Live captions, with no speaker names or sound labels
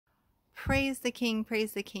Praise the King,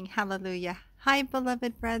 hallelujah. Hi,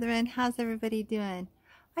 beloved brethren, how's everybody doing?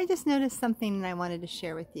 I just noticed something that I wanted to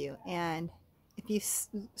share with you, and if you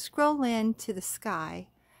scroll into the sky,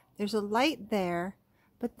 there's a light there,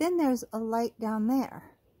 but then there's a light down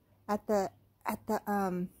there at the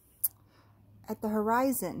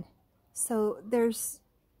horizon. So there's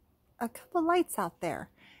a couple lights out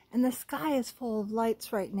there, and the sky is full of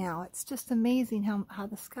lights right now. It's just amazing how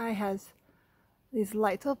the sky has these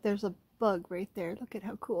lights. Oh, there's a bug right there. Look at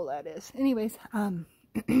how cool that is. Anyways,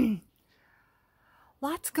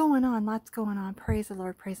 lots going on. Praise the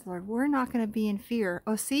Lord, praise the Lord. We're not going to be in fear.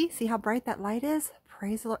 Oh, see how bright that light is?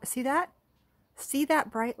 Praise the Lord. See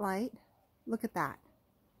that bright light? Look at that.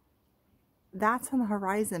 That's on the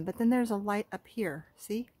horizon, but then there's a light up here.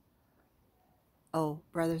 See? Oh,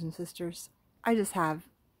 brothers and sisters, I just have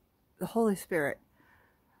the Holy Spirit,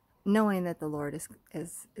 knowing that the Lord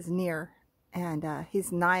is near, and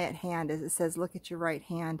he's nigh at hand, as it says. Look at your right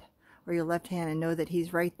hand or your left hand and know that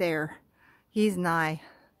he's right there. He's nigh.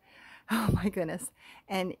 Oh my goodness.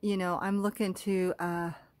 And you know, I'm looking to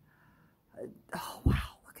oh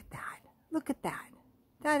wow, look at that.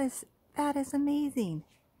 That is amazing.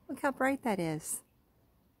 Look how bright that is.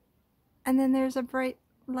 And then there's a bright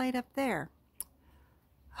light up there.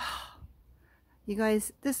 You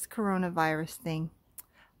guys, this coronavirus thing,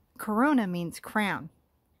 corona means crown,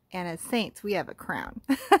 and as saints we have a crown.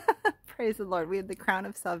 Praise the Lord. We have the crown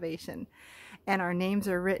of salvation, and our names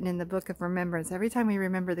are written in the book of remembrance every time we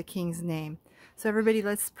remember the King's name. So everybody,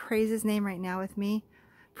 let's praise his name right now with me.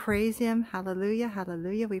 Praise him. Hallelujah,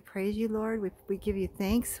 hallelujah. We praise you, Lord. We give you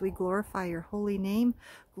thanks. We glorify your holy name.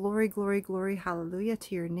 Glory, glory, glory, hallelujah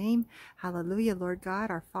to your name. Hallelujah, Lord God,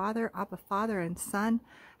 our Father, Abba, Father and Son.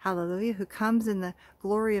 Hallelujah, who comes in the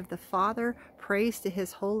glory of the Father. Praise to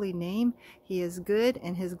his holy name. He is good,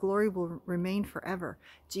 and his glory will remain forever.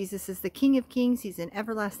 Jesus is the King of Kings. He's an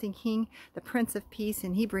everlasting King, the Prince of Peace,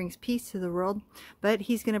 and he brings peace to the world. But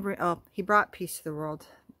he's going to bring, he brought peace to the world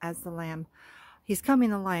as the Lamb. He's coming,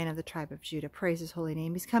 the Lion of the tribe of Judah. Praise his holy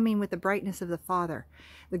name. He's coming with the brightness of the Father.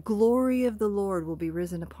 The glory of the Lord will be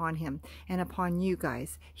risen upon him and upon you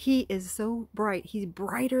guys. He is so bright. He's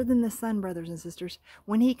brighter than the sun, brothers and sisters.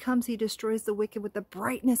 When he comes, he destroys the wicked with the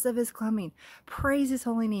brightness of his coming. Praise his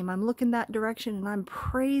holy name. I'm looking that direction, and I'm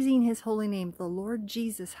praising his holy name, the Lord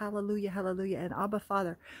Jesus. Hallelujah, hallelujah. And Abba,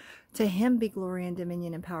 Father. To him be glory and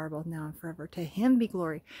dominion and power both now and forever. To him be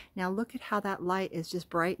glory. Now look at how that light is just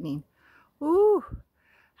brightening. Ooh,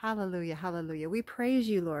 hallelujah, hallelujah. We praise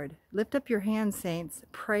you, Lord. Lift up your hands, saints.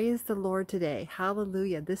 Praise the Lord today.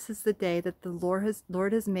 Hallelujah. This is the day that the Lord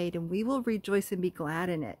has made, and we will rejoice and be glad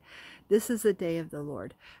in it. This is the day of the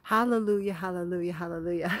Lord. Hallelujah, hallelujah,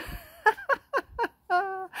 hallelujah.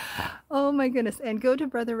 Oh my goodness. And go to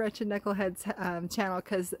Brother Wretched Knucklehead's channel,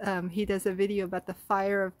 because he does a video about the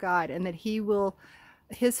fire of God, and that he will,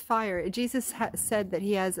 his fire, Jesus said that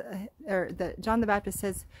he has, or that John the Baptist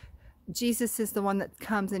says, Jesus is the one that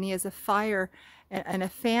comes, and he has a fire and a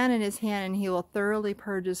fan in his hand, and he will thoroughly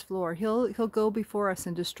purge his floor. He'll go before us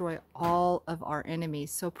and destroy all of our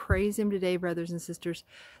enemies. So praise him today, brothers and sisters.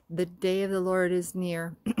 The day of the Lord is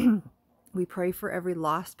near. We pray for every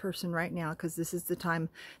lost person right now, because this is the time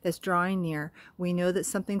that's drawing near. We know that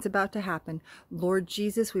something's about to happen. Lord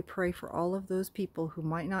Jesus, we pray for all of those people who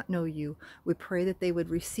might not know you. We pray that they would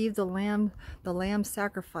receive the lamb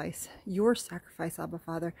sacrifice, your sacrifice, Abba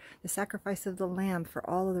Father, the sacrifice of the Lamb for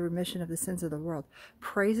all of the remission of the sins of the world.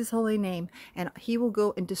 Praise his holy name, and he will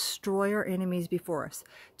go and destroy our enemies before us.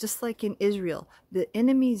 Just like in Israel, the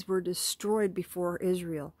enemies were destroyed before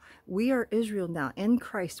Israel. We are Israel now. In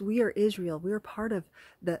Christ, we are Israel. We are part of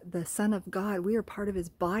the Son of God. We are part of his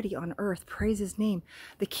body on earth. Praise his name.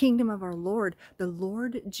 The kingdom of our Lord, the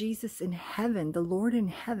Lord Jesus in heaven. The Lord in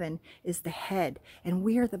heaven is the head, and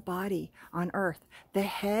we are the body on earth. The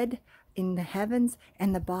head in the heavens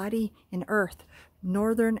and the body in earth.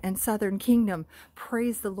 Northern and southern kingdom.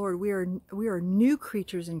 Praise the Lord. We are new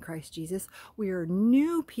creatures in Christ Jesus. We are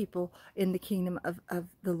new people in the kingdom of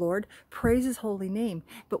the Lord. Praise his holy name.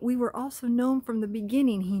 But we were also known from the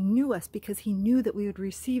beginning. He knew us because he knew that we would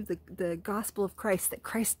receive the gospel of Christ, that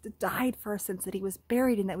Christ died for our sins, that he was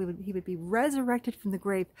buried, and that he would be resurrected from the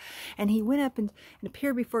grave. And he went up and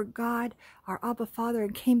appeared before God, our Abba Father,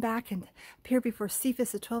 and came back and appeared before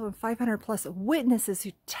Cephas, the 12 and 500 plus witnesses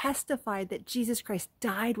who testified that Jesus Christ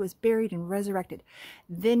died, was buried, and resurrected.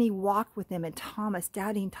 Then he walked with them, and Thomas,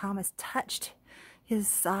 doubting Thomas, touched his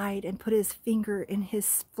side and put his finger in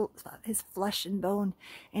his flesh and bone.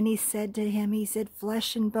 And he said to him, he said,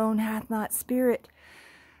 flesh and bone hath not spirit,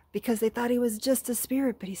 because they thought he was just a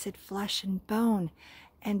spirit, but he said flesh and bone.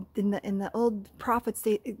 And in the old prophets,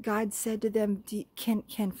 God said to them,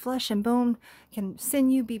 can flesh and bone, can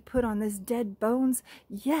sinew be put on this dead bones?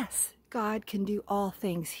 Yes, God can do all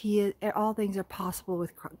things. All things are possible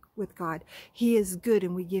with God. He is good,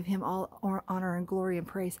 and we give him all honor and glory and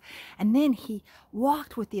praise. And then he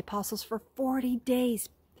walked with the apostles for 40 days,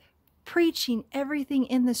 preaching everything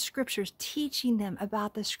in the scriptures, teaching them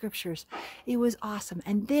about the scriptures. It was awesome.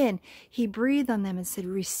 And then he breathed on them and said,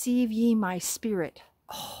 receive ye my spirit.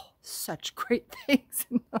 Oh, such great things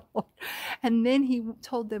in the Lord. And then he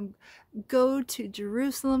told them, go to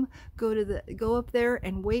Jerusalem, go up there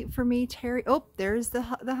and wait for me, tarry. Oh, there's the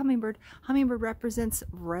hummingbird. Hummingbird represents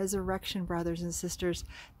resurrection, brothers and sisters.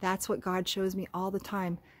 That's what God shows me all the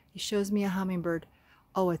time. He shows me a hummingbird.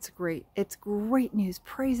 Oh, it's great. It's great news.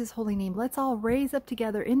 Praise his holy name. Let's all raise up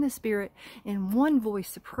together in the spirit in one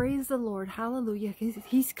voice to praise the Lord. Hallelujah.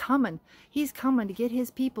 He's coming. He's coming to get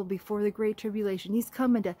his people before the great tribulation. He's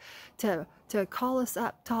coming to call us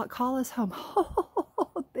up, to call us home.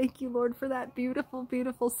 Oh, thank you, Lord, for that beautiful,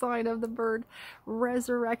 beautiful sign of the bird.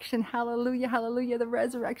 Resurrection. Hallelujah. Hallelujah. The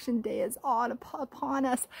resurrection day is upon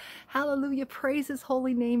us. Hallelujah. Praise his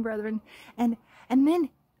holy name, brethren. And then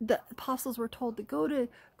the apostles were told to go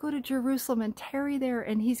to Jerusalem and tarry there,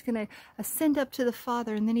 and he's going to ascend up to the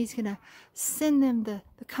Father, and then he's going to send them the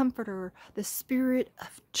Comforter, the Spirit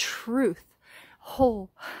of truth. Oh,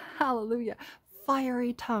 hallelujah.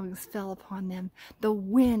 Fiery tongues fell upon them. The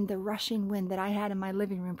wind, the rushing wind that I had in my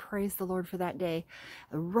living room, praise the Lord for that day.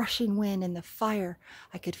 The rushing wind and the fire.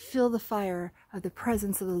 I could feel the fire of the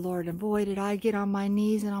presence of the Lord. And boy, did I get on my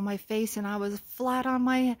knees and on my face, and I was flat on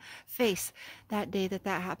my face that day that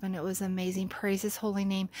happened. It was amazing. Praise his holy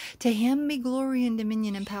name. To him be glory and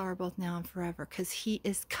dominion and power both now and forever, because he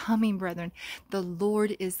is coming, brethren. The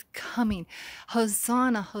Lord is coming.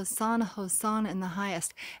 Hosanna, Hosanna, Hosanna in the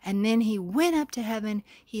highest. And then he went up to heaven.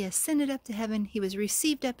 He ascended up to heaven. He was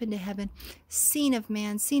received up into heaven, seen of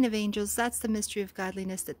man, seen of angels. That's the mystery of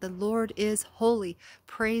godliness, that the Lord is holy.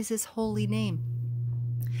 Praise his holy name.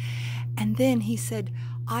 And then he said,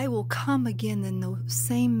 I will come again in the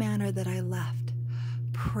same manner that I left.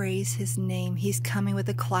 Praise his name. He's coming with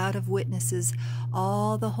a cloud of witnesses,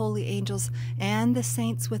 all the holy angels and the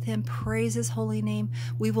saints with him. Praise his holy name.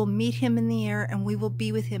 We will meet him in the air, and we will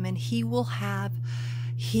be with him, and he will have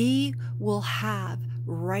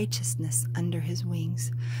righteousness under his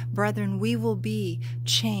wings. Brethren, we will be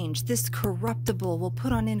changed. This corruptible will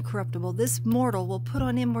put on incorruptible. This mortal will put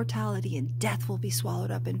on immortality, and death will be swallowed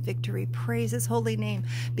up in victory. Praise his holy name,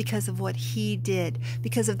 because of what he did,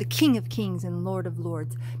 because of the King of Kings and Lord of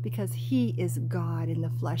Lords, because he is God in the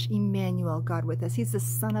flesh, Emmanuel, God with us. He's the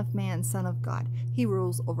Son of Man, Son of God. He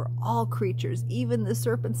rules over all creatures, even the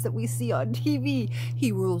serpents that we see on TV.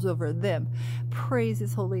 He rules over them. Praise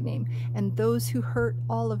his holy name. And those who hurt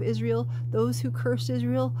all of Israel, those who cursed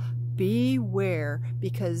Israel, beware,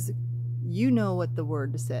 because you know what the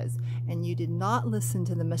word says, and you did not listen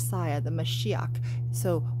to the Messiah, the Mashiach.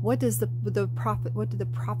 So what does the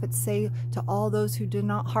prophet say to all those who do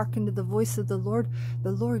not hearken to the voice of the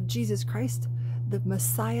Lord Jesus Christ, the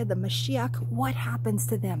Messiah, the Mashiach? What happens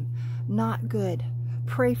to them? Not good.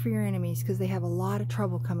 Pray for your enemies, because they have a lot of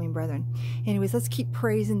trouble coming, brethren. Anyways, let's keep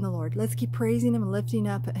praising the Lord. Let's keep praising him and lifting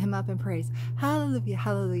him up in praise. Hallelujah,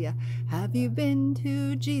 hallelujah. Have you been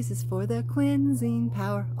to Jesus for the cleansing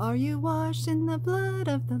power? Are you washed in the blood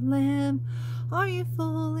of the Lamb? Are you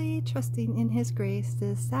fully trusting in his grace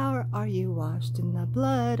this hour? Are you washed in the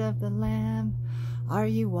blood of the Lamb? Are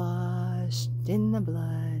you washed in the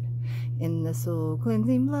blood, in the soul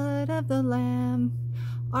cleansing blood of the Lamb?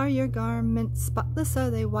 Are your garments spotless? Are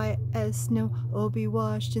they white as snow? Oh, be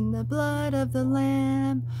washed in the blood of the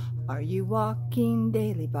Lamb. Are you walking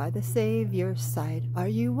daily by the Saviour's side? Are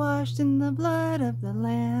you washed in the blood of the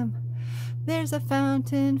Lamb? There's a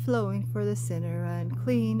fountain flowing for the sinner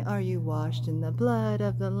unclean. Are you washed in the blood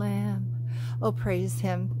of the Lamb? Oh, praise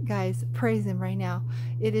him, guys. Praise him right now.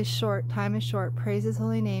 It is short. Time is short. Praise his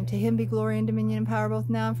holy name. To him be glory and dominion and power both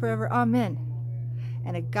now and forever. Amen.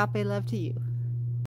 And agape love to you.